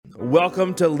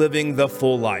Welcome to Living the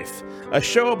Full Life, a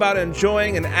show about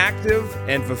enjoying an active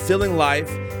and fulfilling life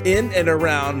in and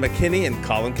around McKinney and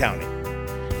Collin County.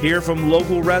 Hear from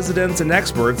local residents and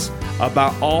experts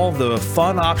about all the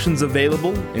fun options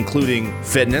available, including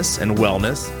fitness and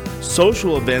wellness,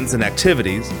 social events and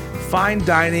activities, fine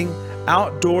dining,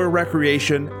 outdoor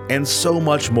recreation, and so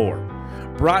much more.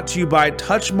 Brought to you by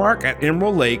Touchmark at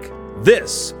Emerald Lake,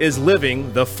 this is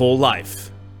Living the Full Life.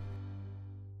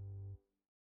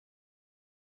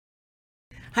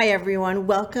 Hi everyone,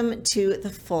 welcome to The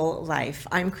Full Life.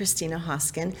 I'm Christina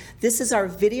Hoskin. This is our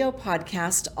video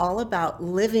podcast all about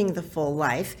living the full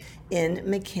life in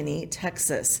McKinney,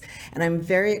 Texas. And I'm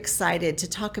very excited to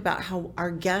talk about how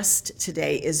our guest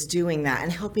today is doing that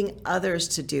and helping others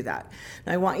to do that.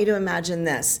 Now, I want you to imagine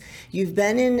this. You've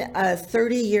been in a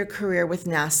 30-year career with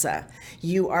NASA.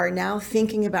 You are now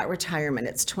thinking about retirement.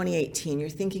 It's 2018. You're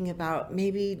thinking about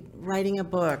maybe writing a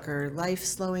book or life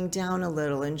slowing down a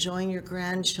little, enjoying your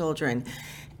grandchildren.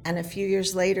 And a few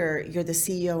years later, you're the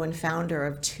CEO and founder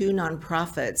of 2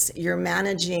 nonprofits. You're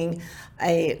managing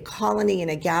a colony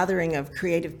and a gathering of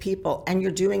creative people, and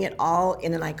you're doing it all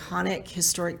in an iconic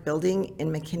historic building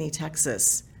in McKinney,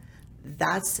 Texas.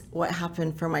 That's what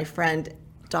happened for my friend,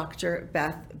 Dr.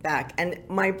 Beth Beck. And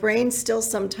my brain still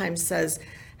sometimes says,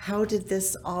 how did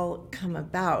this all come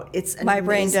about? It's amazing. My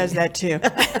brain does that too.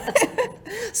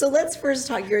 So let's first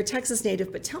talk, you're a Texas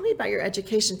native, but tell me about your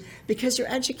education, because your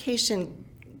education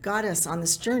got us on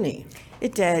this journey.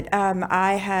 It did.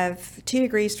 I have 2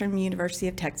 degrees from the University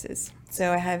of Texas.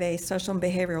 So I have a social and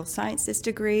behavioral sciences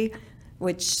degree,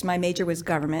 which my major was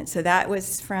government. So that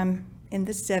was from in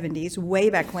the 70s,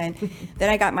 way back when. Then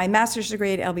I got my master's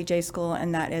degree at LBJ School,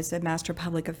 and that is a Master of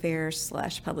Public Affairs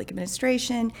 / Public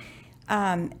Administration.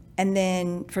 And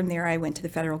then from there, I went to the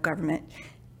federal government.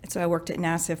 So I worked at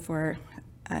NASA for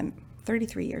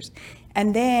 33 years.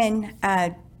 And then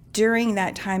during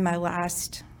that time, my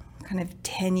last kind of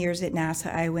 10 years at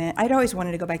NASA, I'd always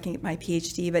wanted to go back and get my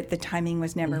PhD, but the timing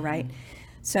was never right.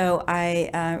 So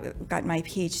I got my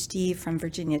PhD from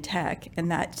Virginia Tech, and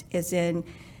that is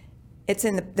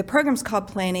the program's called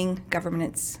Planning,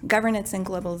 Governance and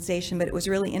Globalization, but it was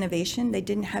really innovation. They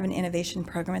didn't have an innovation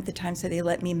program at the time, so they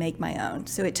let me make my own.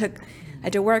 So I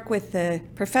had to work with the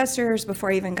professors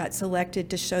before I even got selected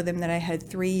to show them that I had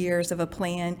 3 years of a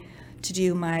plan to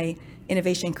do my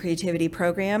innovation creativity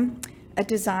program at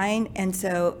design, and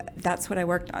so that's what I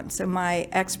worked on. So my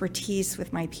expertise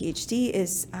with my PhD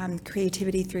is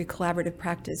creativity through collaborative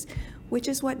practice, which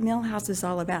is what Millhouse is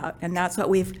all about, and that's what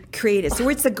we've created. So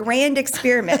it's a grand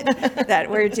experiment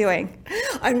that we're doing.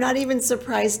 I'm not even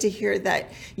surprised to hear that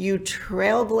you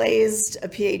trailblazed a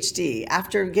PhD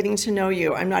after getting to know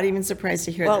you. I'm not even surprised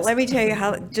to hear this. Well, let me tell you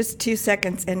how, just 2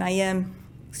 seconds, and I am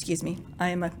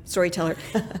a storyteller.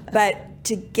 But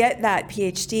to get that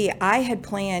PhD, I had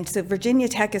planned, so Virginia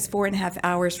Tech is 4.5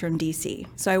 hours from DC.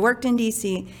 So I worked in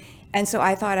DC, and so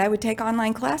I thought I would take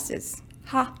online classes.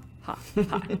 Ha.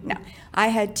 No, I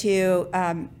had to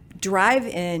drive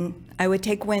in. I would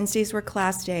take Wednesdays were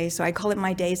class days, so I call it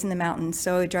my days in the mountains.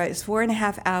 So it was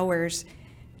 4.5 hours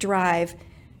drive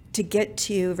to get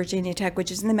to Virginia Tech, which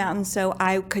is in the mountains, so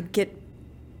I could get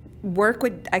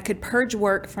I could purge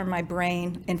work from my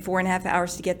brain in 4.5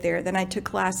 hours to get there. Then I took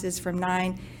classes from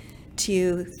 9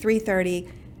 to 3:30,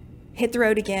 hit the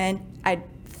road again. I'd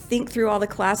think through all the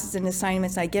classes and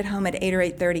assignments. I'd get home at 8 or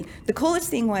 8:30. The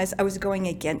coolest thing was I was going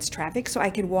against traffic, so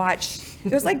I could watch.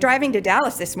 It was like driving to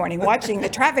Dallas this morning, watching the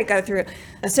traffic go through.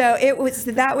 So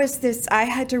I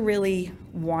had to really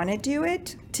want to do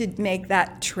it to make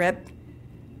that trip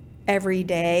every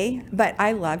day, but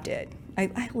I loved it.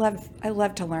 I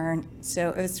love to learn, so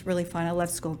it was really fun. I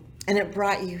love school. And it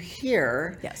brought you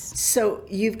here. Yes. So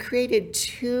you've created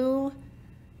 2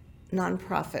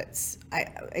 nonprofits.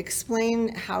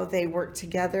 Explain how they work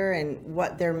together and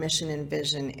what their mission and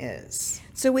vision is.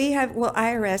 So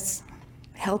IRS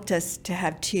helped us to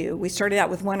have 2. We started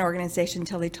out with 1 organization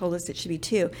until they told us it should be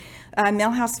 2.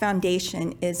 Millhouse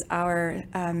Foundation is our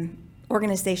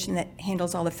organization that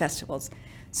handles all the festivals.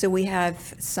 So we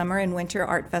have Summer and Winter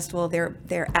Art Festival.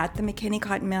 They're at the McKinney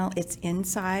Cotton Mill. It's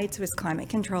inside, so it's climate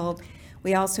controlled.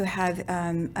 We also have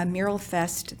a mural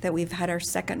fest that we've had our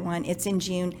second one. It's in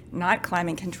June, not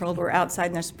climate controlled. We're outside,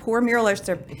 and there's poor muralists.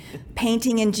 They're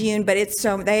painting in June, but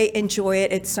they enjoy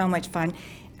it. It's so much fun.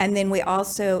 And then we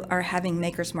also are having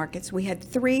makers markets. We had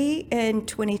 3 in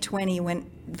 2020 when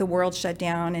the world shut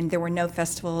down and there were no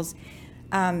festivals.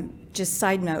 Just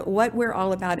side note, what we're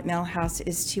all about at Millhouse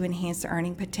is to enhance the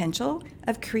earning potential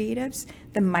of creatives,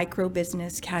 the micro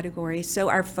business category. So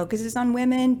our focus is on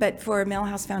women, but for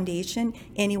Millhouse Foundation,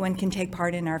 anyone can take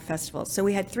part in our festival. So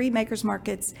we had 3 makers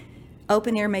markets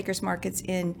open air makers markets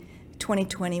in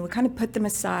 2020. We kind of put them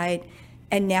aside.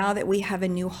 And now that we have a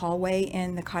new hallway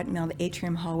in the Cotton Mill, the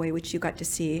atrium hallway, which you got to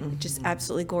see, which is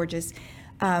absolutely gorgeous,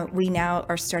 we now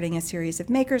are starting a series of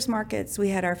makers markets. We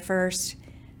had our first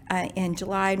in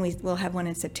July, and we will have one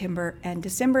in September and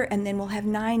December, and then we'll have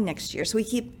 9 next year. So we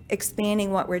keep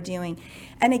expanding what we're doing.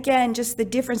 And again, just the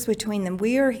difference between them,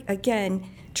 we are, again,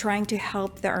 trying to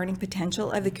help the earning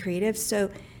potential of the creatives. So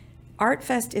Art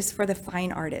Fest is for the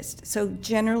fine artist. So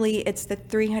generally it's the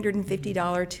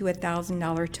 $350 to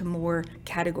 $1,000 to more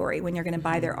category when you're going to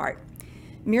buy their art.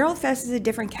 Mural Fest is a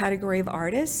different category of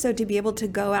artists. So to be able to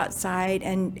go outside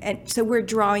and so we're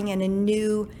drawing in a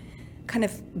new kind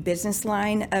of business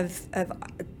line of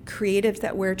creatives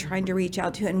that we're trying to reach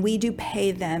out to, and we do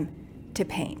pay them to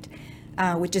paint,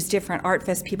 which is different. Art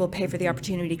Fest, people pay for the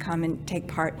opportunity to come and take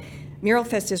part. Mural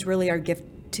Fest is really our gift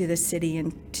to the city,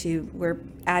 and we're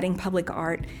adding public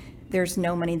art. There's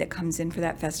no money that comes in for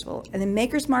that festival. And the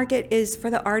Makers Market is for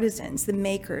the artisans, the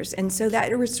makers. And so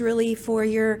that was really for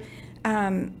your,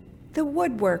 the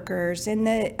woodworkers and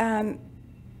the,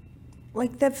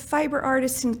 like the fiber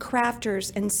artists and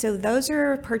crafters. And so those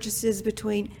are purchases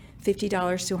between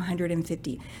 $50 to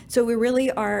 $150. So we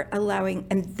really are allowing,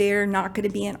 and they're not going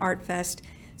to be an art fest,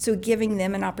 so giving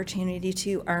them an opportunity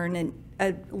to earn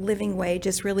a living wage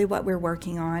is really what we're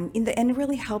working on. And it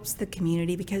really helps the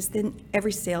community, because then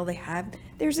every sale they have,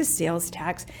 there's a sales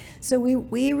tax. So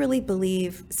we really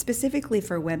believe, specifically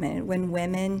for women, when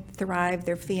women thrive,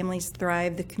 their families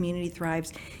thrive, the community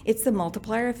thrives, it's the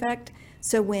multiplier effect.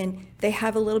 So when they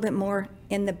have a little bit more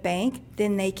in the bank,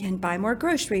 then they can buy more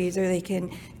groceries, or they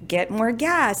can get more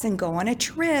gas and go on a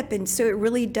trip. And so it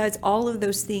really does all of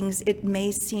those things. It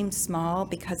may seem small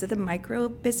because of the micro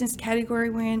business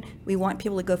category we're in. We want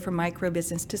people to go from micro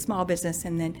business to small business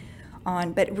and then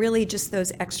on. But really just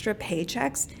those extra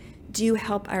paychecks do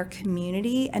help our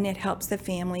community, and it helps the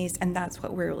families. And that's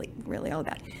what we're really all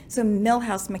about. So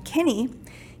Millhouse McKinney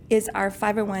is our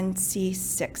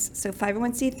 501c6. So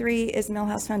 501c3 is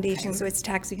Millhouse Foundation, so it's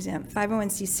tax exempt.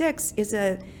 501c6 is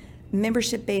a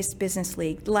membership-based business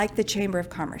league, like the Chamber of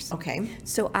Commerce. Okay.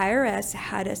 So IRS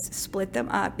had us split them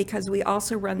up because we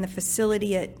also run the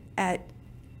facility at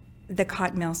the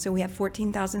Cotton Mill. So we have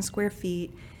 14,000 square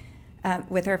feet.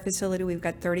 With our facility, we've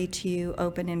got 32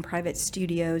 open and private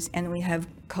studios, and we have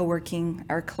co-working,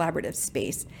 our collaborative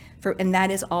space, and that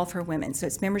is all for women. So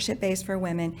it's membership-based for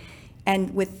women. And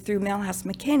through Millhouse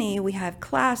McKinney, we have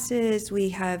classes,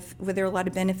 there are a lot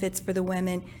of benefits for the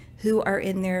women who are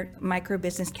in their micro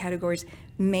business categories.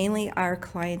 Mainly our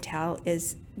clientele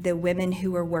is the women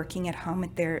who are working at home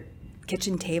at their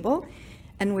kitchen table,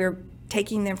 and we're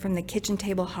taking them from the kitchen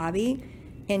table hobby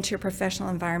into a professional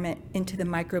environment, into the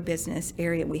micro business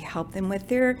area. We help them with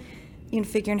their,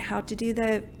 figuring how to do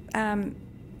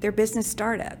their business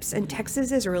startups. And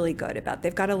Texas is really good about,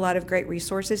 they've got a lot of great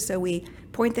resources. So we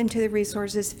point them to the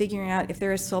resources, figuring out if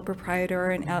they're a sole proprietor or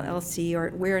an LLC,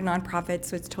 or we're a nonprofit,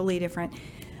 so it's totally different.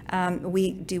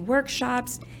 We do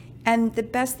workshops. And the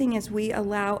best thing is we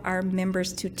allow our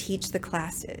members to teach the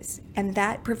classes, and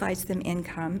that provides them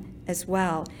income as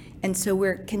well. And so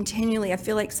we're continually, I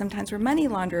feel like sometimes we're money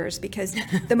launderers, because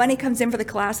the money comes in for the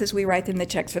classes, we write them the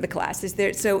checks for the classes.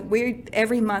 So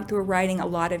every month we're writing a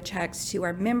lot of checks to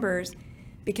our members,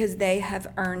 because they have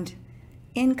earned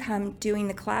income doing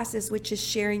the classes, which is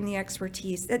sharing the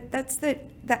expertise.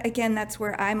 That's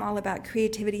where I'm all about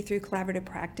creativity through collaborative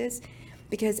practice.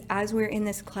 Because as we're in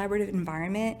this collaborative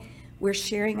environment, we're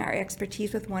sharing our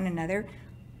expertise with one another,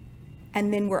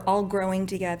 and then we're all growing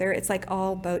together. It's like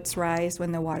all boats rise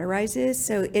when the water rises.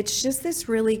 So it's just this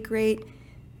really great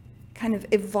kind of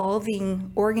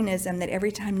evolving organism that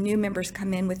every time new members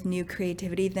come in with new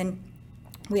creativity, then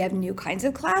we have new kinds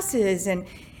of classes, and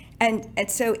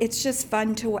so it's just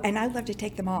fun and I love to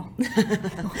take them all,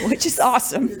 which is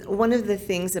awesome. One of the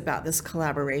things about this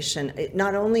collaboration,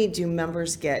 not only do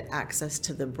members get access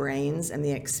to the brains and the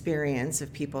experience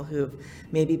of people who've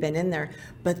maybe been in there,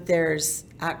 but there's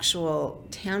actual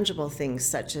tangible things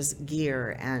such as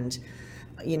gear and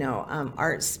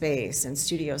art space and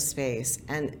studio space.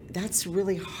 And that's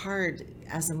really hard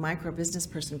as a micro business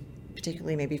person,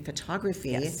 particularly maybe photography.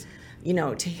 Yes.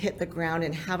 To hit the ground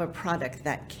and have a product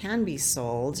that can be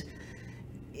sold,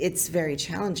 it's very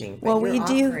challenging. But Well, you're we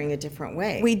do offering a different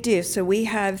way. We do. So we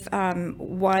have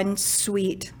one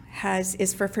suite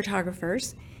is for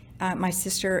photographers. My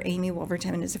sister Amy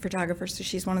Wolverton is a photographer, so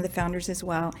she's one of the founders as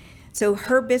well. So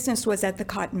her business was at the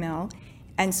Cotton Mill,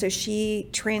 and so she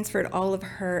transferred all of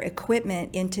her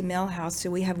equipment into Millhouse. So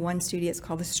we have one studio. It's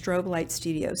called the Strobe Light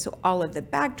Studio. So all of the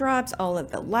backdrops, all of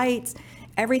the lights,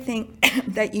 everything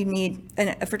that you need,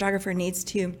 and a photographer needs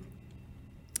to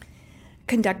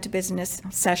conduct business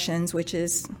sessions, which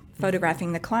is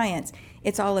photographing the clients,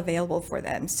 it's all available for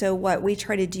them. So what we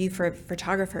try to do for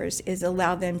photographers is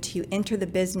allow them to enter the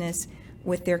business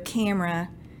with their camera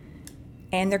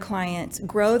and their clients,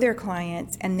 grow their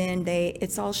clients, and then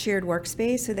it's all shared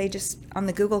workspace. So they just, on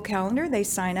the Google Calendar, they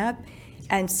sign up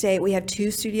and say, we have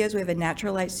 2 studios. We have a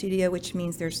natural light studio, which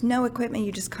means there's no equipment.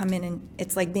 You just come in and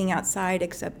it's like being outside,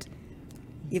 except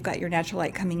you've got your natural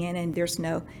light coming in and there's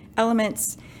no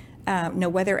elements, no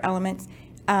weather elements.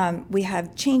 We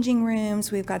have changing rooms.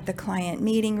 We've got the client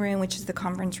meeting room, which is the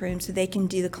conference room, so they can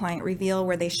do the client reveal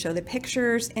where they show the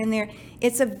pictures in there.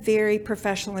 It's a very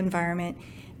professional environment.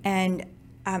 And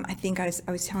I think I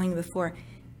was telling you before,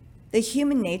 the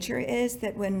human nature is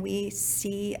that when we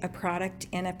see a product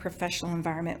in a professional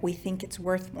environment, we think it's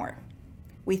worth more.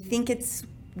 We think it's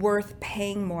worth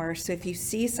paying more. So if you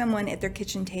see someone at their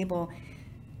kitchen table,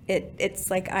 it's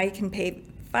like, I can pay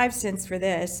 5 cents for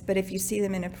this, but if you see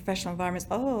them in a professional environment,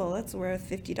 oh, that's worth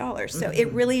 $50. So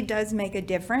it really does make a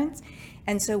difference.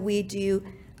 And so we do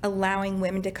allowing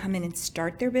women to come in and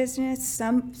start their business.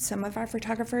 Some of our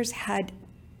photographers had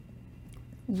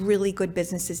really good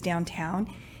businesses downtown,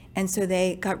 and so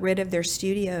they got rid of their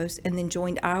studios and then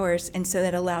joined ours, and so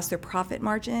that allows their profit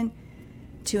margin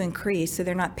to increase. So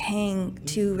they're not paying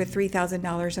 $2,000 or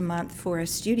 $3,000 a month for a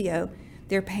studio.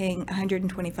 They're paying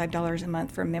 $125 a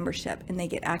month for a membership, and they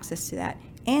get access to that,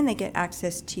 and they get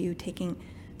access to taking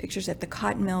pictures at the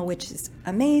cotton mill, which is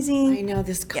amazing. I know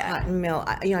this cotton mill.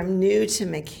 I'm new to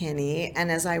McKinney,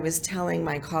 and as I was telling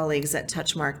my colleagues at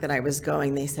Touchmark that I was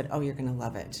going, they said, "Oh, you're going to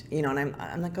love it." And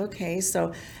I'm like, okay.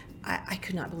 So I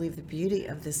could not believe the beauty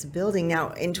of this building.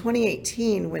 Now, in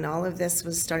 2018, when all of this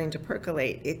was starting to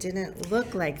percolate, it didn't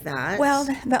look like that. Well,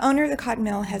 the owner of the cotton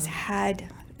mill has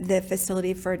had the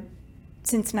facility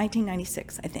since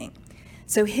 1996, I think.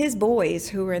 So his boys,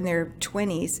 who were in their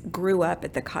 20s, grew up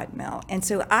at the cotton mill. And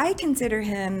so I consider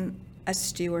him a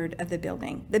steward of the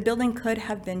building. The building could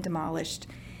have been demolished.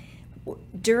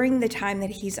 During the time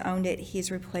that he's owned it,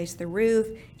 he's replaced the roof,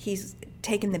 he's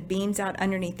taken the beams out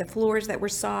underneath the floors that were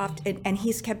soft, and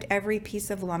he's kept every piece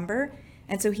of lumber.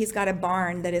 And so he's got a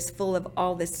barn that is full of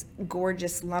all this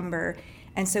gorgeous lumber.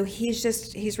 And so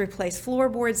he's replaced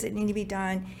floorboards that need to be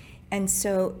done. And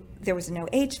so there was no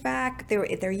HVAC.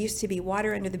 There used to be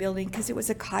water under the building because it was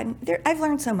a cotton. I've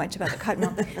learned so much about the cotton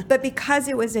mill, but because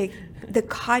the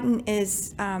cotton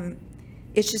is,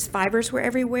 it's just fibers were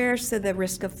everywhere. So the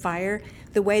risk of fire,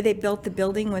 the way they built the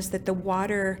building was that the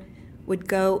water would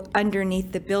go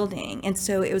underneath the building, and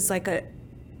so it was like a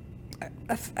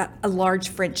large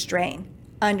French drain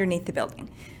underneath the building.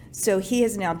 So he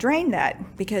has now drained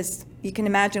that, because you can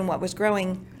imagine what was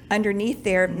growing underneath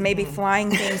there, maybe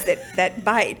flying things that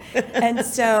bite. And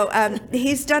so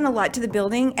he's done a lot to the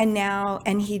building,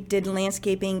 and he did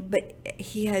landscaping, but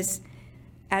he has,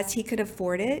 as he could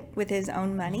afford it with his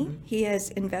own money, he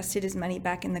has invested his money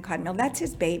back in the cotton mill. That's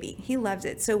his baby. He loves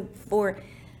it. So for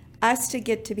us to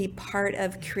get to be part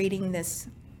of creating this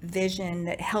vision,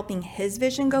 that helping his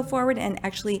vision go forward and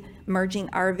actually merging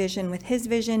our vision with his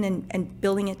vision and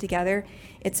building it together,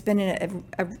 it's been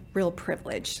a real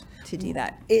privilege to do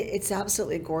that. It's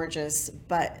absolutely gorgeous.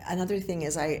 But another thing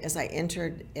is, as I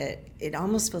entered it, it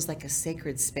almost feels like a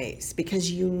sacred space,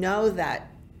 because you know that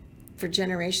for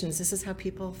generations, this is how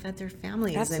people fed their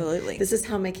families. Absolutely. And this is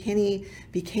how McKinney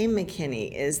became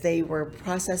McKinney, is they were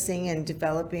processing and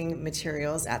developing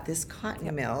materials at this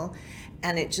cotton mill.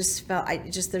 And it just felt,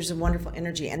 there's a wonderful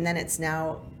energy. And then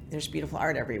there's beautiful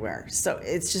art everywhere. So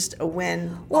it's just a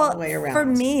win all the way around. For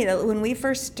me, when we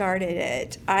first started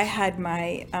it, I had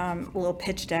my little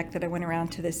pitch deck that I went around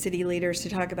to the city leaders to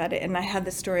talk about it. And I had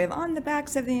the story of on the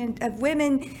backs of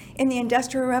women in the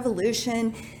Industrial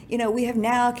Revolution, we have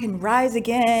now can rise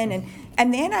again.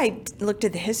 And then I looked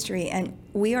at the history, and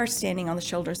we are standing on the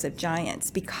shoulders of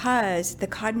giants, because the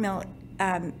cotton mill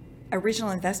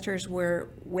original investors were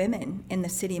women in the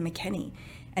city of McKinney.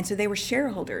 And so they were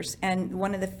shareholders. And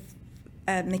one of the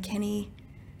McKinney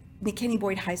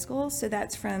Boyd High School, so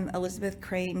that's from Elizabeth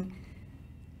Crane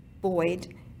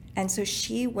Boyd. And so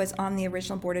she was on the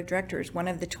original board of directors, one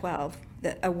of the 12,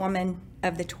 a woman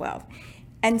of the 12.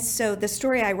 And so the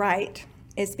story I write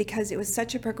is because it was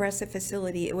such a progressive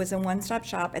facility. It was a one-stop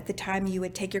shop. At the time, you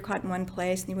would take your cotton one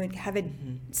place, and you would have it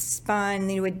spun,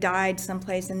 then you would dyed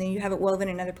someplace, and then you have it woven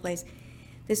in another place.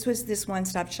 This was this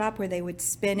one-stop shop where they would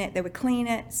spin it, they would clean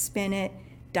it, spin it,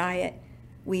 dye it,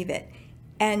 weave it.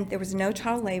 And there was no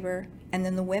child labor, and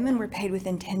then the women were paid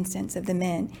within 10 cents of the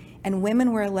men. And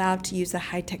women were allowed to use the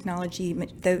high technology.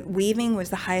 The weaving was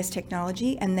the highest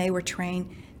technology, and they were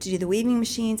trained to do the weaving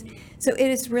machines. So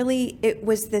it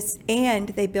was this, and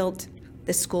they built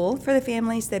the school for the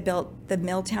families. They built the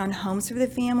Milltown homes for the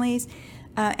families.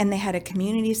 And they had a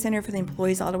community center for the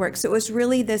employees all to work. So it was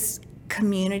really this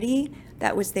community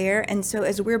that was there. And so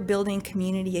as we're building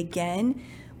community again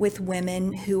with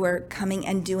women who are coming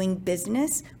and doing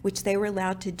business, which they were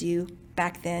allowed to do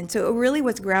back then. So it really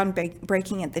was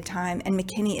groundbreaking at the time. And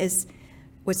McKinney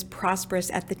was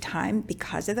prosperous at the time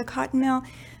because of the cotton mill.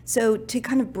 So to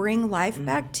kind of bring life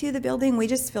back to the building, we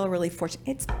just feel really fortunate.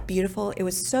 It's beautiful. It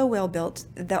was so well built.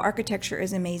 The architecture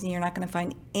is amazing. You're not going to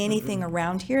find anything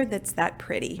around here that's that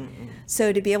pretty.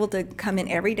 So to be able to come in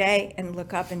every day and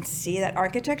look up and see that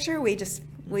architecture,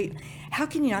 how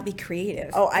can you not be creative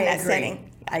in that agree. setting?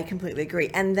 I completely agree.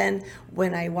 And then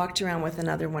when I walked around with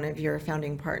another one of your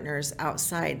founding partners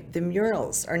outside, the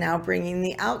murals are now bringing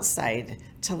the outside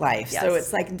to life. Yes. So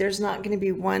it's like there's not going to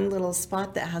be one little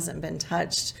spot that hasn't been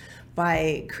touched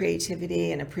by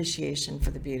creativity and appreciation for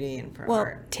the beauty and for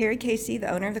art. Terry Casey,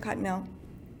 the owner of the cotton mill,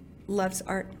 loves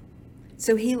art.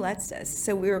 So he lets us.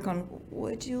 So we were going,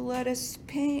 would you let us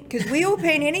paint? Because we will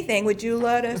paint anything. Would you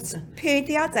let us paint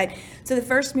the outside? So the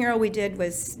first mural we did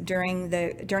was during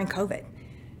COVID.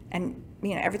 And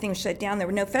everything was shut down. There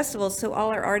were no festivals. So all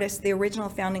our artists, the original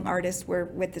founding artists, were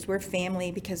with us. We're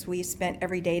family because we spent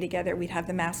every day together. We'd have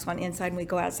the masks on inside and we'd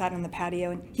go outside on the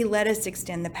patio. And he let us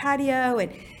extend the patio.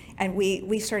 And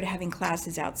we started having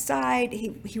classes outside.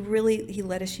 He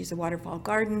let us use a waterfall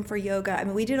garden for yoga. I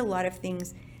mean, we did a lot of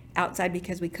things outside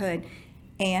because we could.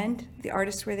 And the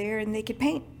artists were there and they could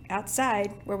paint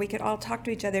outside where we could all talk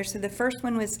to each other. So the first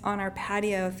one was on our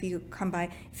patio. If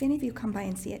any of you come by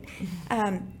and see it,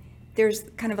 there's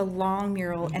kind of a long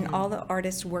mural and all the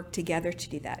artists worked together to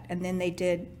do that. And then they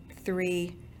did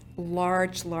 3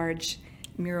 large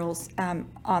murals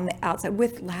on the outside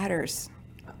with ladders.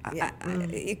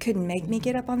 You couldn't make me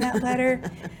get up on that ladder.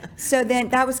 So then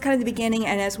that was kind of the beginning.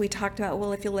 And as we talked about,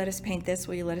 well, if you'll let us paint this,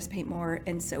 will you let us paint more?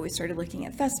 And so we started looking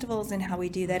at festivals and how we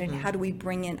do that and how do we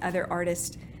bring in other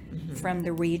artists from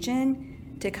the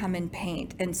region to come and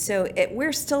paint. And so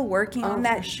we're still working on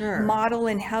that model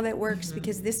and how that works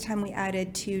because this time we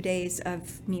added 2 days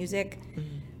of music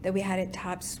that we had at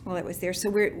Tops while it was there. So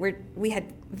we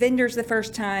had vendors the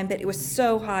first time, but it was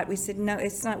so hot. We said, no,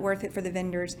 it's not worth it for the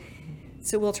vendors.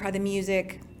 So we'll try the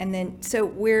music. And then, so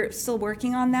we're still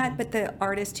working on that, but the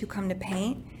artists who come to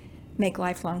paint make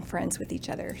lifelong friends with each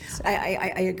other. So.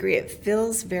 I agree. It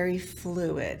feels very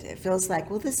fluid. It feels like,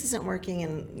 well, this isn't working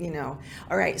and,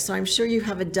 all right, so I'm sure you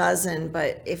have a dozen,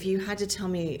 but if you had to tell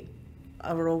me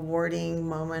a rewarding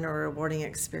moment or a rewarding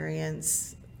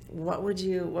experience, what would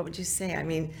you say? I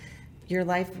mean, your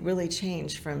life really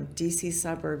changed from DC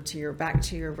suburb to back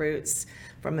to your roots,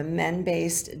 from a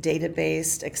men-based,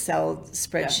 data-based, Excel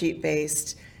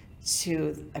spreadsheet-based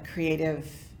to a creative.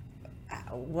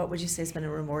 What would you say has been a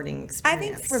rewarding experience? I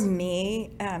think for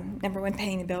me, number one,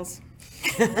 paying the bills.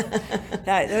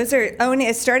 Those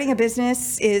are starting a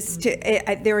business is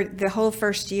the whole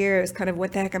first year it was kind of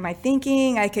what the heck am I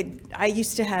thinking? I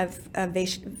used to have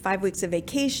 5 weeks of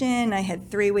vacation. I had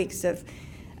 3 weeks of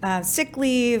sick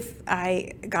leave.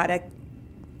 I got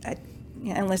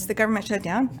unless the government shut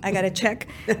down, I got a check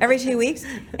every 2 weeks,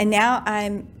 and now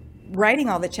I'm writing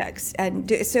all the checks.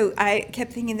 And so I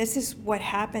kept thinking, this is what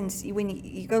happens when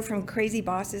you go from crazy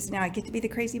bosses. Now I get to be the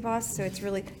crazy boss, so it's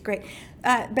really great.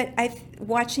 But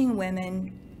watching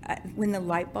women, when the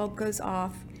light bulb goes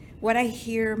off, what I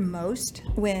hear most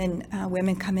when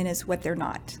women come in is what they're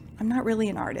not. I'm not really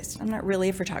an artist. I'm not really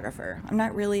a photographer. I'm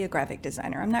not really a graphic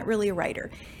designer. I'm not really a writer.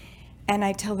 And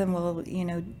I tell them, well,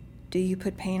 do you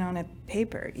put paint on a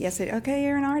paper? Yes. Okay,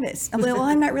 you're an artist. Well,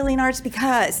 I'm not really an artist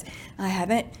because I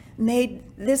haven't made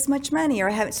this much money, or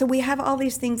I haven't. So we have all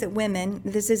these things that women.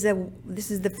 This is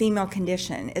the female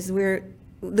condition.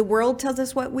 The world tells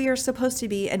us what we are supposed to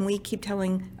be, and we keep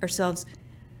telling ourselves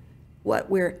what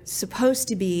we're supposed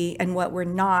to be and what we're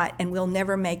not, and we'll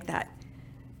never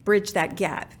bridge that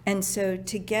gap. And so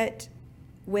to get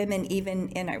women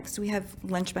even so we have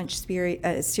Lunch Bunch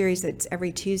series that's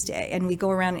every Tuesday, and we go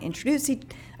around and introduce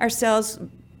ourselves.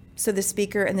 So the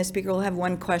speaker will have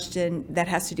one question that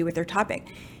has to do with their topic.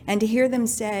 And to hear them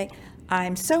say,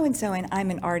 I'm so-and-so and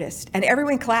I'm an artist, and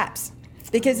everyone claps.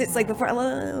 Because it's like before, I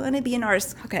want to be an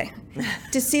artist. Okay.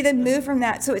 To see them move from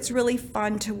that. So it's really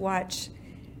fun to watch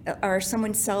or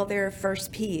someone sell their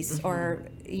first piece or,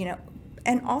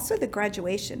 and also the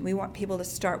graduation. We want people to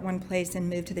start one place and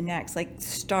move to the next, like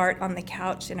start on the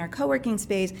couch in our co-working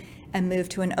space and move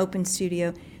to an open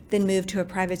studio, then move to a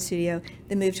private studio,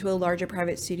 then move to a larger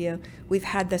private studio. We've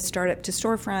had the startup to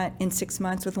storefront in 6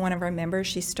 months with one of our members.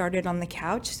 She started on the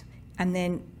couch and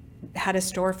then had a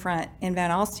storefront in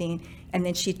Van Alstyne And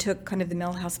then she took kind of the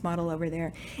Millhouse model over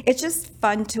there. It's just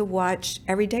fun to watch.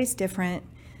 Every day's different.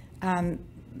 And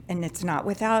it's not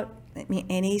without, I mean,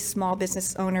 any small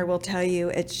business owner will tell you,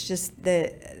 it's just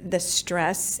the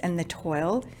stress and the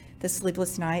toil, the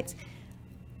sleepless nights.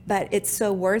 But it's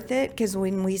so worth it, because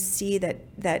when we see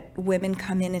that women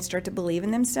come in and start to believe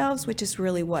in themselves, which is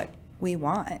really what we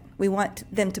want. We want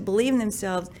them to believe in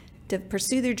themselves, to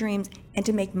pursue their dreams, and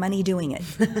to make money doing it.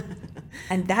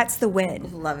 And that's the win.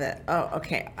 Love it. Oh,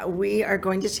 okay. We are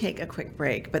going to take a quick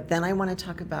break, but then I want to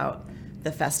talk about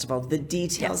the festival, the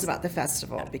details about the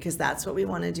festival, because that's what we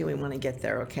want to do. We want to get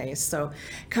there, okay? So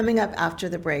coming up after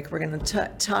the break, we're going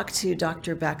to talk to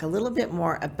Dr. Beck a little bit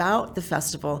more about the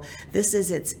festival. This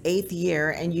is its 8th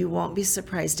year, and you won't be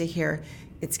surprised to hear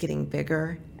it's getting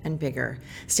bigger and bigger.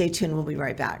 Stay tuned. We'll be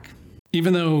right back.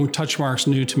 Even though Touchmark's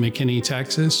new to McKinney,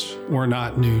 Texas, we're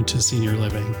not new to senior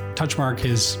living. Touchmark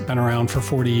has been around for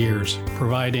 40 years,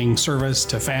 providing service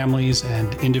to families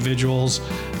and individuals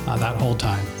that whole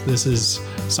time. This is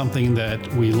something that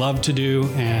we love to do,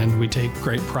 and we take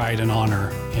great pride and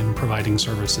honor in providing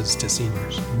services to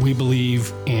seniors. We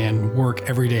believe and work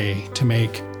every day to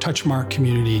make Touchmark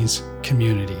communities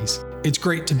communities. It's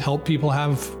great to help people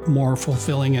have more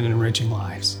fulfilling and enriching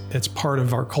lives. It's part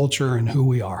of our culture and who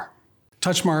we are.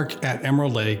 Touchmark at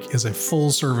Emerald Lake is a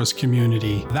full-service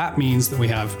community. That means that we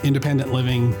have independent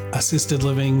living, assisted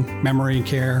living, memory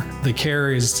care. The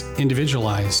care is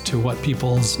individualized to what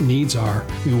people's needs are.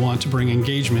 We want to bring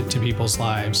engagement to people's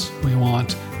lives. We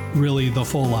want really the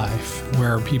full life,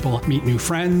 where people meet new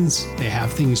friends, they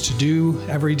have things to do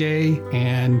every day,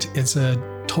 and it's a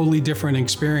totally different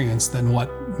experience than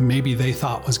what maybe they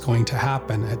thought was going to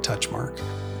happen at Touchmark.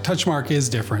 Touchmark is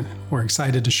different. We're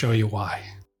excited to show you why.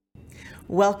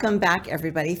 Welcome back,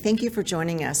 everybody. Thank you for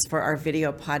joining us for our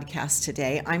video podcast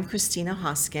today. I'm Christina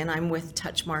Hoskin. I'm with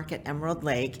Touchmark at Emerald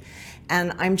Lake,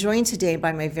 and I'm joined today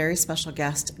by my very special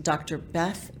guest, Dr.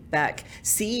 Beth Beck,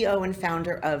 CEO and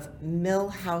founder of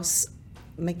Millhouse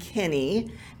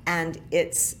McKinney, and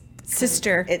its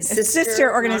sister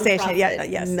organization,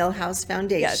 Millhouse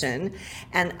Foundation. Yes.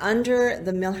 And under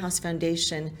the Millhouse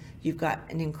Foundation, you've got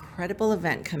an incredible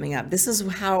event coming up. This is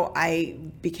how I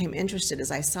became interested, as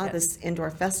I saw this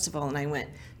indoor festival, and I went,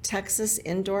 Texas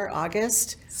Indoor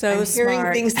August? So I'm smart.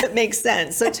 Hearing things that make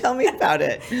sense. So tell me about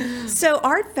it. So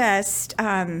Art Fest,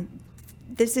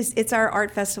 it's our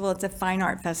art festival. It's a fine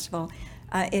art festival.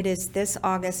 It is this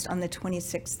August on the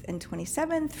 26th and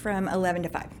 27th from 11 to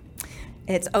 5.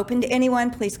 It's open to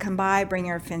anyone. Please come by, bring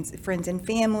your friends and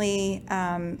family,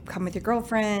 come with your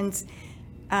girlfriends,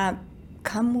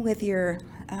 come with your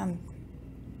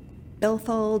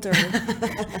billfold or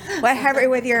whatever,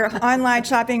 with your online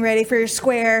shopping ready for your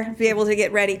square, be able to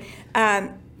get ready.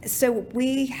 So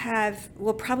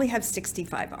we'll probably have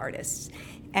 65 artists.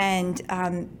 And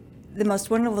the most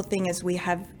wonderful thing is we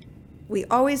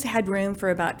always had room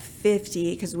for about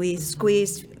 50, because we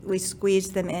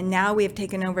squeezed them in. Now we have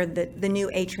taken over the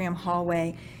new atrium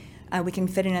hallway. We can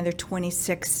fit another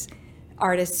 26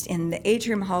 artists in the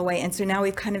atrium hallway, and so now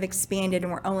we've kind of expanded,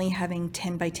 and we're only having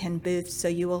 10 by 10 booths, so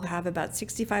you will have about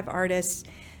 65 artists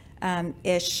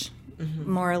ish,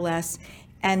 more or less,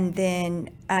 and then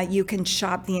you can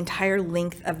shop the entire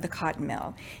length of the cotton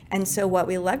mill. And so what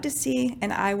we love to see,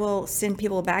 and I will send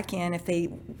people back in if they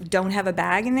don't have a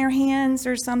bag in their hands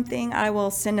or something, I will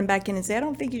send them back in and say, I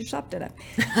don't think you shopped enough.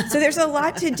 So there's a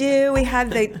lot to do. We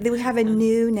have a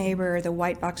new neighbor, the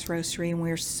White Box Roastery, and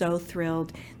we're so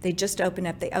thrilled. They just opened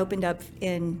up. They opened up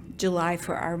in July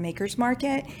for our Makers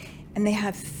Market, and they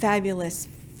have fabulous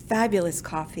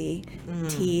coffee,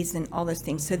 teas, and all those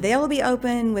things. So they'll be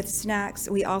open with snacks.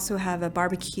 We also have a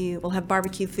barbecue. We'll have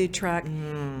barbecue food truck,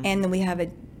 and then we have a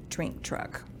drink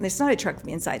truck. It's not a truck from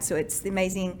the inside, so it's the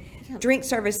amazing drink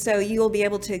service. So you'll be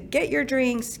able to get your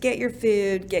drinks, get your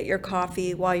food, get your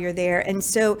coffee while you're there. And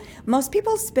so most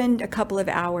people spend a couple of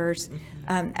hours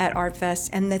at Art Fest.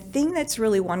 And the thing that's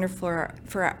really wonderful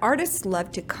for our artists,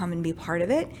 love to come and be part of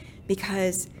it,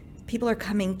 because people are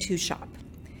coming to shop.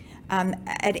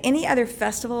 At any other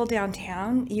festival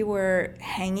downtown, you were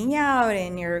hanging out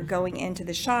and you're going into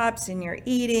the shops and you're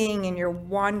eating and you're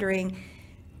wandering.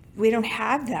 We don't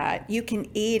have that. You can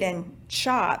eat and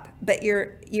shop, but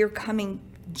you're coming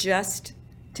just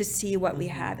to see what we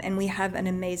have. And we have an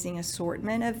amazing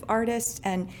assortment of artists.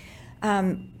 And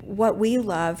what we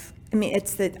love,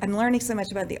 I'm learning so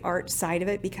much about the art side of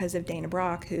it because of Dana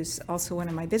Brock, who's also one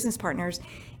of my business partners,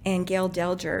 and Gail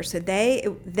Delger. So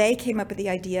they came up with the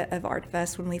idea of Art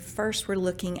Fest when we first were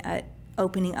looking at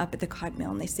opening up at the Cotton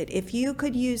Mill. And they said, if you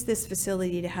could use this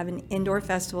facility to have an indoor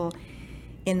festival,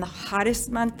 in the hottest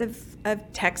month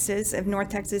of Texas, of North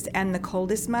Texas, and the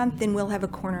coldest month, then we'll have a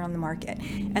corner on the market.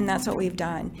 And that's what we've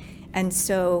done. And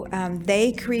so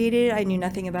they created, I knew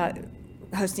nothing about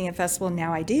hosting a festival.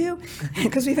 Now I do,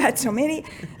 because we've had so many.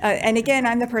 And again,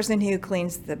 I'm the person who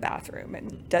cleans the bathroom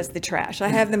and does the trash. I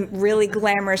have the really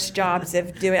glamorous jobs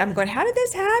of doing. I'm going, how did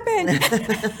this happen?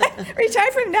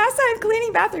 Retired from NASA, I'm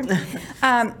cleaning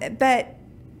bathrooms. But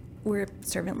we're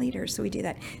servant leaders, so we do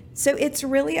that. So it's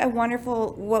really a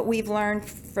wonderful, what we've learned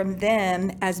from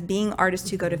them as being artists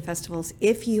who go to festivals.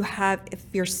 If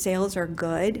your sales are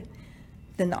good,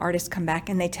 then the artists come back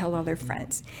and they tell all their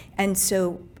friends. And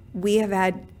so we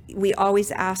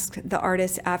always ask the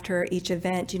artists after each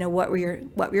event, what were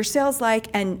your sales like?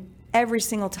 And every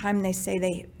single time they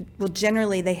say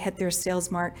generally they hit their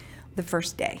sales mark the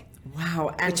first day.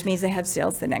 Wow. Which means they have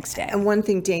sales the next day. And one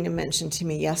thing Dana mentioned to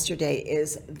me yesterday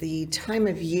is the time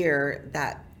of year,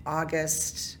 that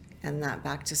August and that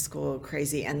back to school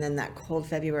crazy, and then that cold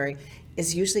February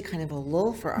is usually kind of a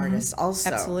lull for artists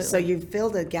also. Absolutely. So you've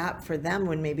filled a gap for them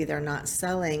when maybe they're not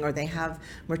selling or they have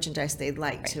merchandise they'd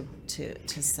like to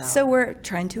sell. So we're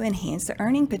trying to enhance the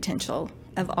earning potential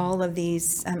of all of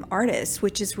these artists,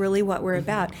 which is really what we're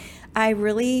about. I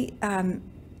really,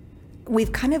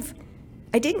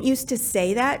 I didn't used to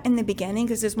say that in the beginning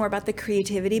because it's more about the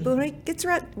creativity, but when it gets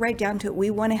right down to it, we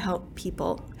want to help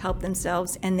people help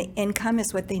themselves, and the income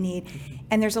is what they need.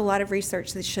 And there's a lot of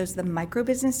research that shows the micro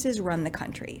businesses run the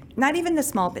country, not even the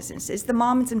small businesses, the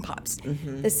moms and pops,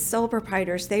 the sole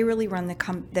proprietors, they really run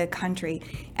the country,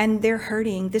 and they're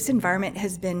hurting. This environment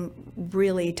has been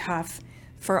really tough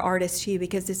for artists too,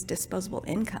 because it's disposable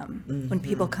income when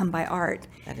people come by art.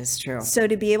 That is true. So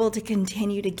to be able to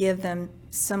continue to give them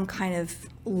some kind of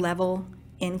level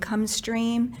income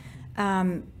stream,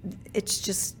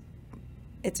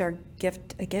 it's our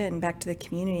gift, again, back to the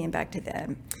community and back to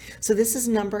them. So this is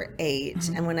number 8,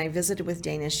 and when I visited with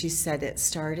Dana, she said it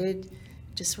started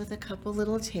just with a couple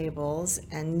little tables,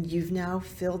 and you've now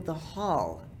filled the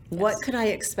hall. Yes. What could I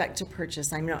expect to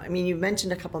purchase? You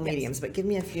mentioned a couple mediums, but give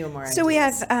me a few more ideas. So we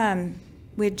have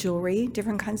jewelry,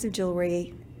 different kinds of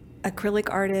jewelry, acrylic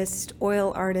artist,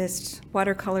 oil artist,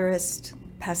 watercolorist,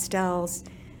 pastels,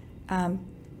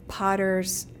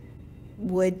 potters,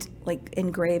 wood, like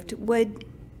engraved wood,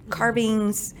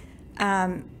 carvings.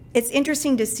 It's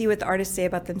interesting to see what the artists say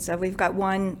about themselves. We've got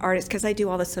one artist, because I do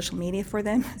all the social media for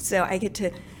them, so I get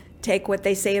to take what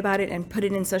they say about it and put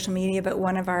it in social media. But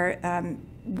one of our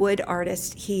wood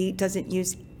artists, he doesn't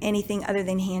use anything other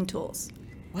than hand tools.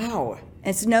 Wow.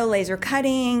 It's no laser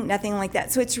cutting, nothing like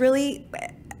that. So it's really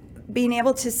being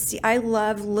able to see. I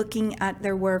love looking at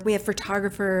their work. We have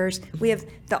photographers. We have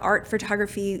the art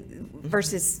photography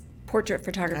versus portrait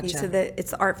photography. Gotcha. So that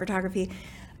it's art photography.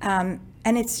 And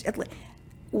it's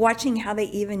watching how they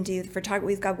even do photography.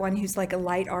 We've got one who's like a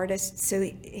light artist. So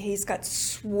he's got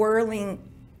swirling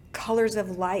colors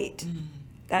of light.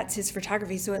 That's his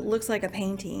photography. So it looks like a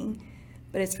painting,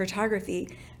 but it's photography.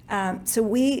 So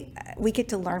we get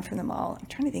to learn from them all. I'm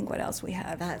trying to think what else we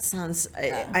have. That sounds.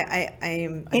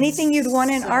 I'm anything you'd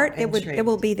want in so art, it intrigued.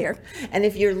 will be there. And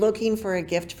if you're looking for a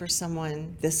gift for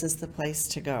someone, this is the place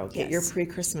to go. Get your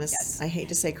pre-Christmas. Yes. I hate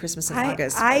to say Christmas in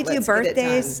August. I but do let's get it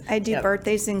birthdays. done. I do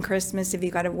birthdays and Christmas. If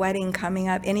you've got a wedding coming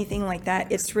up, anything like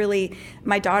that, it's really.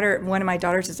 One of my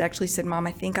daughters has actually said, "Mom,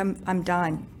 I think I'm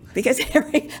done." Because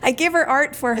I give her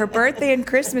art for her birthday and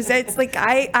Christmas. It's like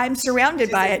I'm surrounded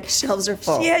by it. Shelves are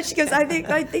full. Yeah, she goes, I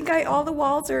think all the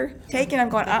walls are taken. I'm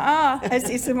going, I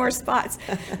see some more spots.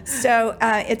 So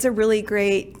it's a really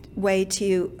great way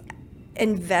to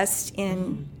invest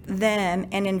in them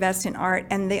and invest in art.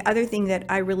 And the other thing that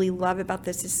I really love about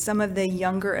this is some of the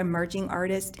younger emerging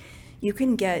artists, you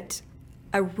can get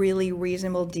a really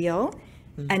reasonable deal.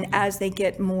 And as they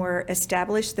get more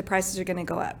established, the prices are going to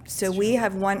go up. So we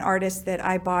have one artist that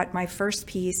I bought my first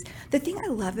piece. The thing I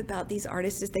love about these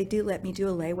artists is they do let me do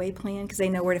a layaway plan because they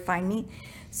know where to find me.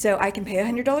 So I can pay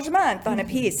 $100 a month on a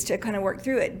piece to kind of work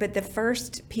through it. But the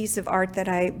first piece of art that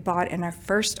I bought in our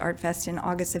first Art Fest in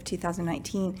August of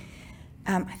 2019,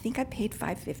 I think I paid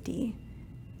 $550.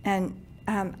 And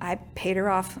I paid her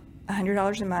off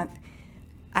 $100 a month.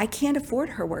 I can't afford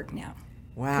her work now.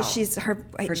 Wow. She's talent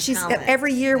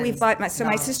every year we've bought my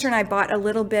knowledge. sister and I bought a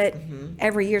little bit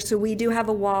every year. So we do have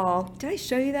a wall. Did I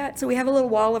show you that? So we have a little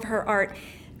wall of her art.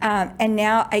 And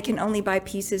now I can only buy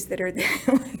pieces that are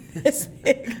this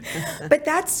big. But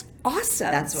that's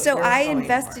awesome. That's what so you're I going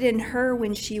invested for. in her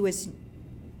when she was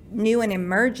new and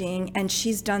emerging, and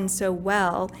she's done so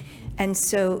well. And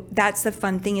so that's the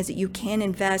fun thing, is that you can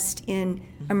invest in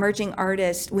emerging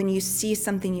artists when you see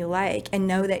something you like and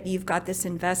know that you've got this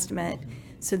investment,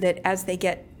 so that as they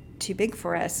get too big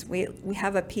for us, we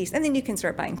have a piece, and then you can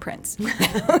start buying prints.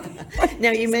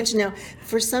 Now, you mentioned,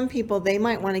 for some people, they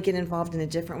might want to get involved in a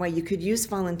different way. You could use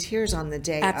volunteers on the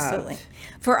day Absolutely. of.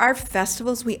 For our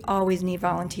festivals, we always need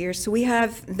volunteers. So we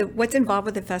have what's involved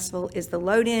with the festival is the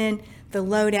load in, the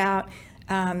load out,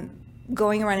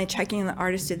 going around and checking on the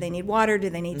artists. Do they need water? Do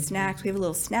they need snacks? We have a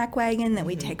little snack wagon that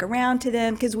we take around to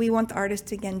them because we want the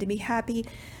artists, again, to be happy.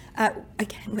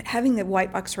 Again, having the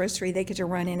White Box Roastery, they get to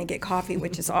run in and get coffee,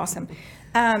 which is awesome.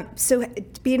 So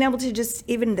being able to just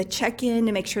even the check-in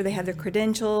to make sure they have their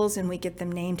credentials and we get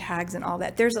them name tags and all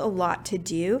that. There's a lot to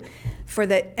do for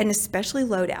and especially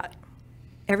loadout.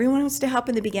 Everyone wants to help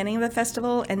in the beginning of a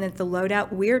festival, and at the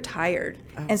loadout, we're tired.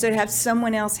 And so to have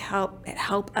someone else help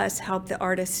us help the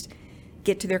artists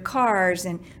get to their cars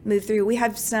and move through. We've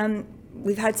had some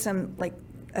like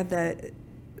of the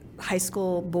high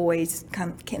school boys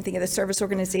come, can't think of the service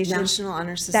organization. National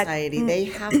Honor Society. They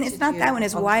have it's not that one,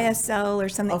 it's YSL or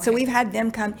something. Okay. So we've had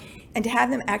them come, and to have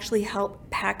them actually help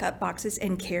pack up boxes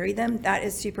and carry them, that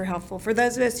is super helpful. For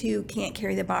those of us who can't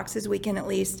carry the boxes, we can at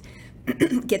least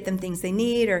get them things they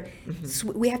need, or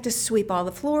we have to sweep all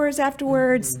the floors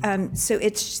afterwards. So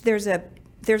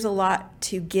there's a lot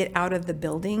to get out of the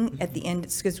building at the end.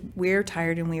 It's because we're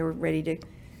tired and we were ready to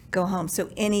go home.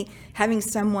 So having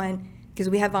someone, because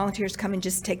we have volunteers come and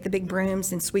just take the big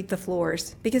brooms and sweep the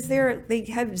floors, because they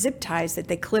have zip ties that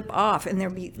they clip off, and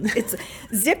it's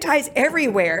zip ties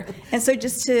everywhere. And so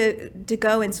just to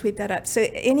go and sweep that up. So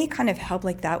any kind of help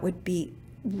like that would be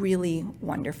really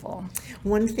wonderful.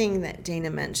 One thing that Dana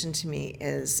mentioned to me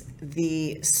is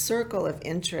the circle of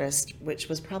interest, which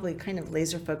was probably kind of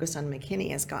laser focused on McKinney,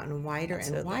 has gotten wider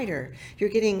and wider. You're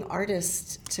getting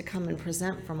artists to come and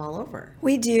present from all over.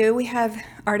 We do. We have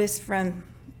artists from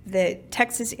the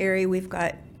Texas area. We've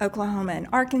got Oklahoma and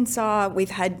Arkansas.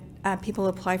 We've had people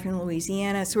apply from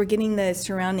Louisiana. So we're getting the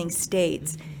surrounding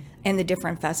states and the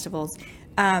different festivals.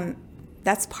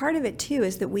 That's part of it too,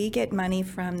 is that we get money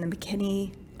from the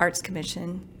McKinney Arts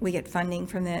Commission. We get funding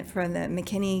from the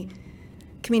McKinney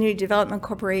Community Development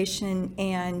Corporation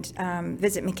and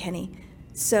Visit McKinney.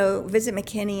 So Visit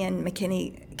McKinney and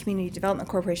McKinney Community Development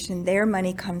Corporation, their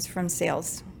money comes from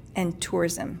sales and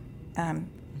tourism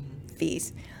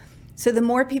fees. So the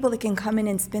more people that can come in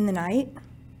and spend the night,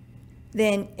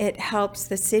 then it helps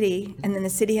the city, and then the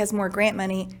city has more grant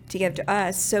money to give to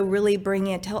us. So really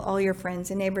tell all your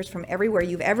friends and neighbors from everywhere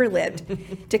you've ever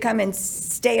lived to come and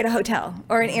stay at a hotel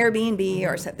or an Airbnb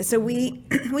or something. So we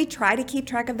try to keep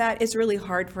track of that. It's really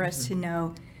hard for us to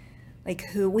know, like,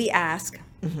 who we ask,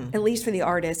 at least for the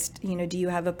artist, do you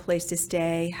have a place to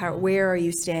stay? Where are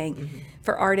you staying?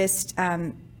 For artists,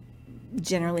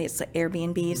 generally it's like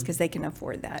Airbnbs because they can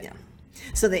afford that. Yeah.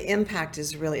 So the impact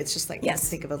is really, it's just like, Yes.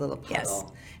 think of a little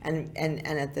puddle. Yes. And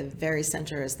at the very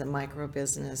center is the micro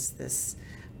business, this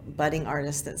budding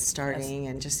artist that's starting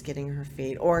and just getting her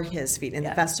feet, or his feet, in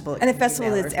the festival. And the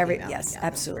festival is is yes,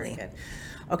 absolutely. Very good.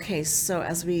 Okay, so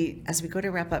as we go to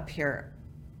wrap up here,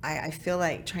 I feel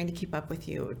like trying to keep up with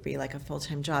you would be like a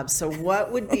full-time job. So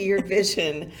what would be your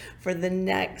vision for the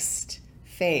next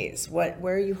phase? Where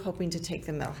are you hoping to take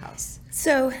the Millhouse?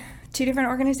 So 2 different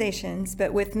organizations,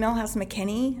 but with Millhouse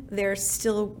McKinney, there's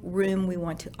still room we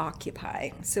want to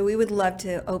occupy. So we would love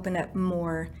to open up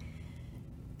more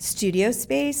studio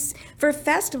space. For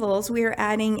festivals, we are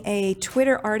adding a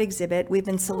Twitter art exhibit. We've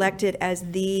been selected as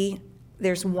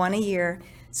there's one a year,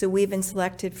 so we've been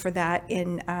selected for that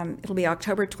it'll be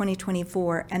October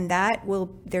 2024, and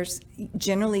there's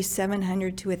generally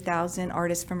 700 to 1,000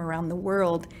 artists from around the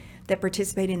world that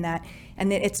participate in that, and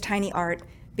then it's tiny art,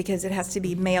 because it has to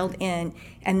be mailed in,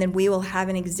 and then we will have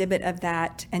an exhibit of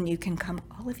that, and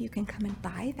all of you can come and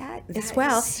buy that as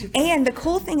well. And the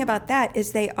cool thing about that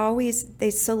is they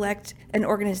select an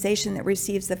organization that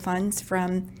receives the funds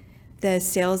from the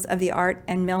sales of the art,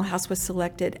 and Millhouse was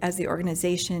selected as the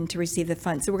organization to receive the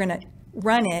funds. So we're going to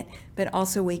run it, but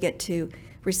also we get to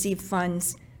receive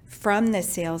funds from the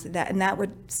sales of that, and that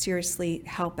would seriously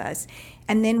help us.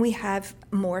 And then we have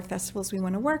more festivals we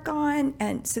want to work on,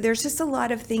 and so there's just a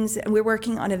lot of things, and we're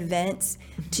working on events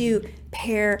to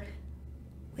pair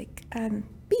like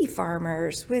bee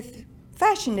farmers with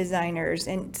fashion designers,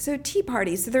 and so tea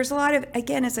parties. So there's a lot of,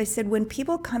 again, as I said, when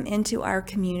people come into our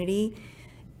community,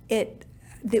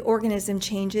 the organism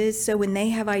changes. So when they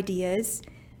have ideas,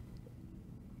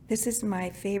 this is my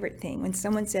favorite thing. When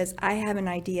someone says, I have an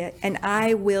idea and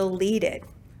I will lead it,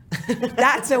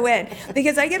 that's a win.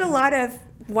 Because I get a lot of,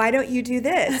 why don't you do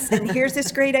this? And here's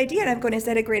this great idea. And I'm going, is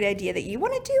that a great idea that you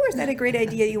want to do? Or is that a great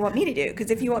idea you want me to do? Because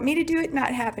if you want me to do it,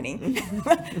 not happening.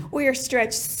 We are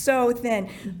stretched so thin.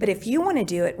 But if you want to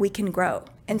do it, we can grow.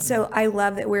 And so I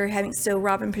love that we're having, so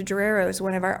Robin Pedrero is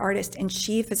one of our artists, and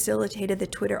she facilitated the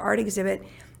Twitter art exhibit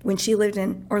when she lived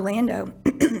in Orlando.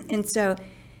 And so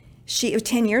it was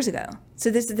 10 years ago.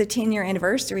 So this is the 10-year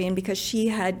anniversary, and because she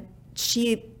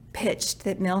pitched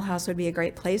that Millhouse would be a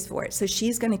great place for it. So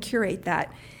she's going to curate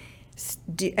that,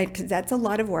 because that's a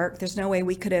lot of work. There's no way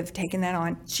we could have taken that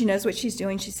on. She knows what she's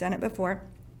doing. She's done it before.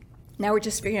 Now we're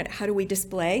just figuring out, how do we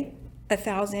display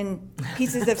 1,000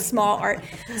 pieces of small art?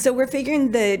 So we're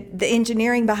figuring the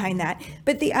engineering behind that.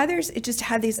 But the others, it just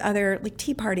had these other like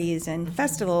tea parties and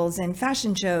festivals and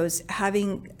fashion shows,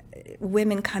 having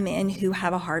women come in who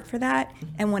have a heart for that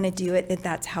and want to do it,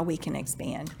 that's how we can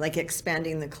expand. Like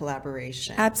expanding the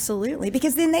collaboration. Absolutely,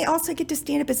 because then they also get to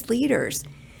stand up as leaders.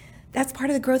 That's part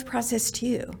of the growth process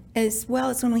too, as well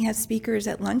as when we have speakers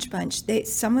at Lunch Bunch.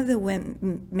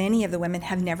 Many of the women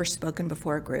have never spoken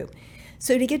before a group.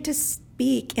 So to get to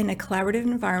speak in a collaborative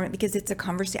environment, because it's a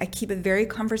conversation, I keep it very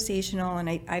conversational, and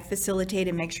I facilitate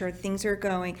and make sure things are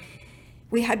going.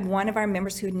 We had one of our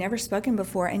members who had never spoken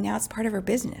before, and now it's part of her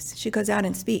business. She goes out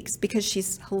and speaks because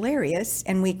she's hilarious,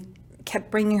 and we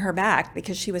kept bringing her back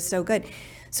because she was so good.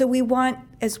 So we want,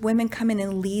 as women come in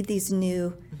and lead these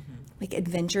new like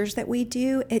adventures that we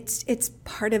do, it's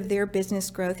part of their business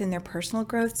growth and their personal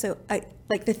growth. So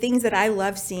like the things that I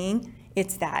love seeing,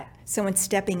 it's that. Someone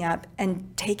stepping up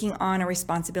and taking on a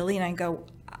responsibility, and I go,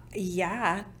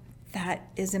 yeah, that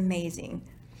is amazing.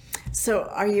 So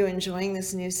are you enjoying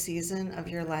this new season of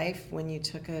your life when you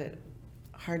took a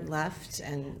hard left?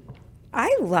 And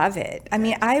I love it. I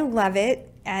mean, I love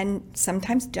it, and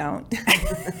sometimes don't.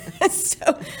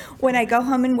 So when I go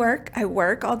home and work, I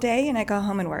work all day, and I go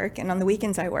home and work, and on the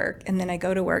weekends I work, and then I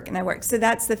go to work and I work. So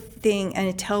that's the thing, and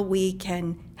until we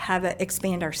can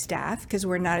expand our staff, because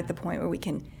we're not at the point where we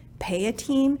can pay a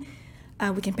team.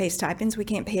 We can pay stipends, we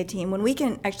can't pay a team. When we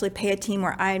can actually pay a team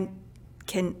where I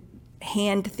can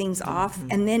hand things off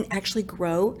and then actually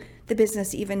grow the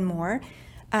business even more,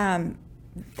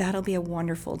 that'll be a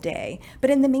wonderful day.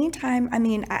 But in the meantime, I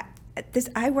mean,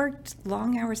 I worked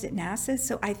long hours at NASA,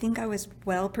 so I think I was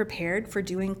well prepared for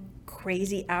doing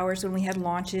crazy hours when we had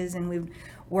launches, and we'd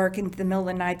work in the middle of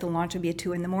the night. The launch would be at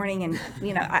 2 a.m,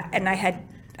 and I had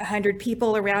 100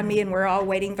 people around me, and we're all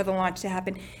waiting for the launch to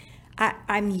happen.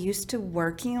 I'm used to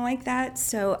working like that,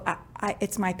 so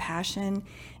it's my passion,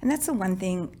 and that's the one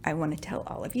thing I want to tell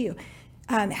all of you.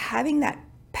 Having that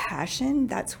passion,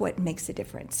 that's what makes a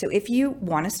difference. So if you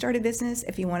want to start a business,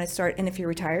 if you're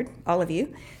retired, all of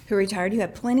you who are retired, you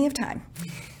have plenty of time.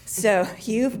 So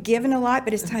you've given a lot,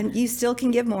 but it's time, you still can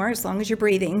give more as long as you're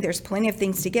breathing. There's plenty of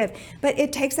things to give, but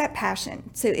it takes that passion.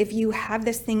 So if you have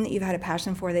this thing that you've had a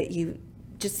passion for that you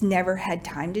just never had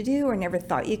time to do or never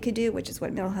thought you could do, which is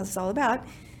what Millhouse is all about,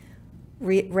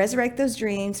 resurrect those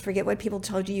dreams, forget what people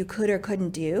told you could or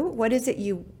couldn't do. What is it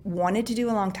you wanted to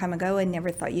do a long time ago and never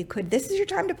thought you could? This is your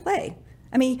time to play.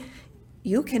 I mean,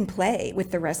 you can play with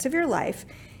the rest of your life.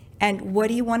 And what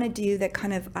do you want to do that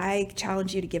I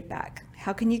challenge you to give back?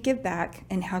 How can you give back?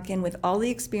 And how can, with all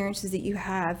the experiences that you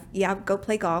have, go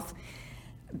play golf,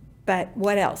 but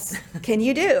what else can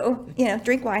you do?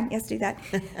 Drink wine, yes, do that.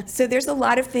 So there's a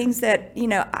lot of things that,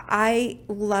 I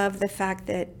love the fact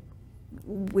that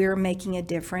we're making a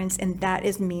difference, and that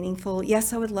is meaningful.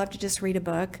 Yes, I would love to just read a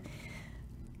book,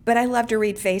 but I love to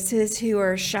read faces who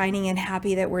are shining and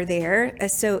happy that we're there.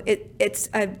 So it's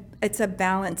a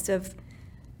balance of,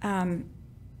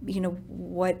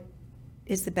 what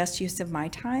is the best use of my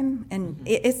time, and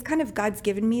it's kind of God's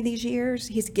given me these years.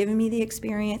 He's given me the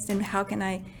experience, and how can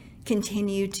I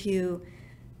continue to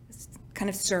kind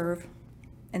of serve?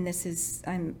 And this is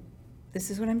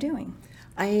what I'm doing.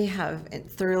 I have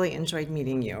thoroughly enjoyed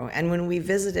meeting you. And when we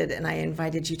visited and I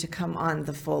invited you to come on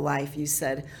The Full Life, you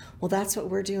said, well, that's what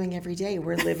we're doing every day.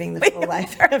 We're living the full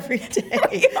life every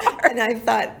day. And I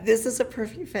thought, this is a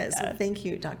perfect fit. So thank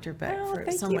you, Dr. Beck,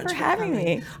 for so much for having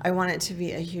me. I want it to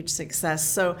be a huge success.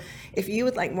 So if you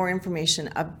would like more information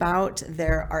about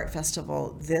their art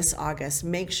festival this August,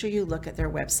 make sure you look at their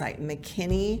website,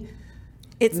 McKinney.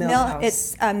 It's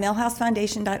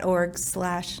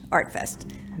millhousefoundation.org/artfest.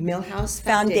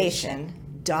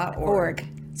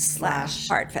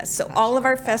 millhousefoundation.org/artfest. So all of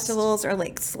our festivals are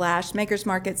like /Makers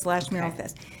Market /Mural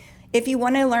Fest. If you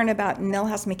want to learn about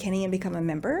Millhouse McKinney and become a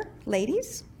member,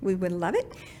 ladies, we would love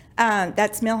it.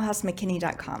 That's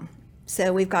millhousemckinney.com.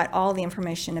 So we've got all the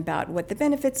information about what the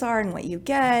benefits are and what you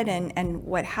get and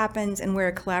what happens, and we're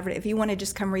a collaborative. If you want to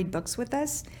just come read books with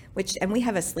us, and we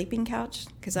have a sleeping couch,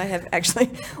 because I have actually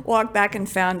walked back and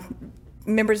found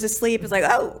members asleep, it's like,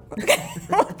 oh,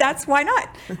 that's why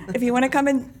not. If you want to come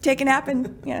and take a nap,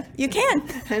 and you can.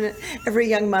 And every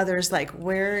young mother's like,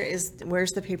 where's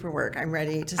the paperwork? I'm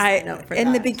ready to sign up for that.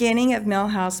 In the beginning of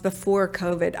Millhouse, before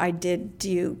COVID, I did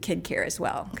do kid care as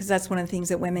well, because that's one of the things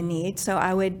that women need. So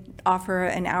I would offer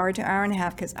an hour to hour and a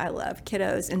half, because I love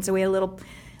kiddos. And so we had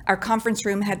our conference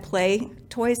room had play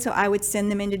toys, so I would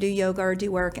send them in to do yoga or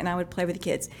do work, and I would play with the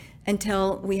kids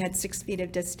until we had 6 feet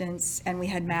of distance and we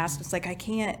had masks. It's like, I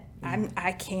can't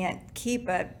keep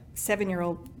a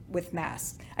 7-year-old with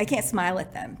masks. I can't smile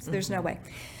at them, so there's no way.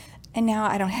 And now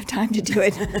I don't have time to do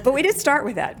it, but we did start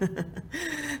with that.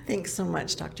 Thanks so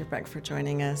much, Dr. Beck, for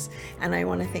joining us. And I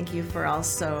want to thank you for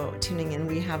also tuning in.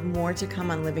 We have more to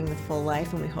come on Living the Full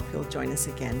Life, and we hope you'll join us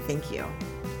again. Thank you.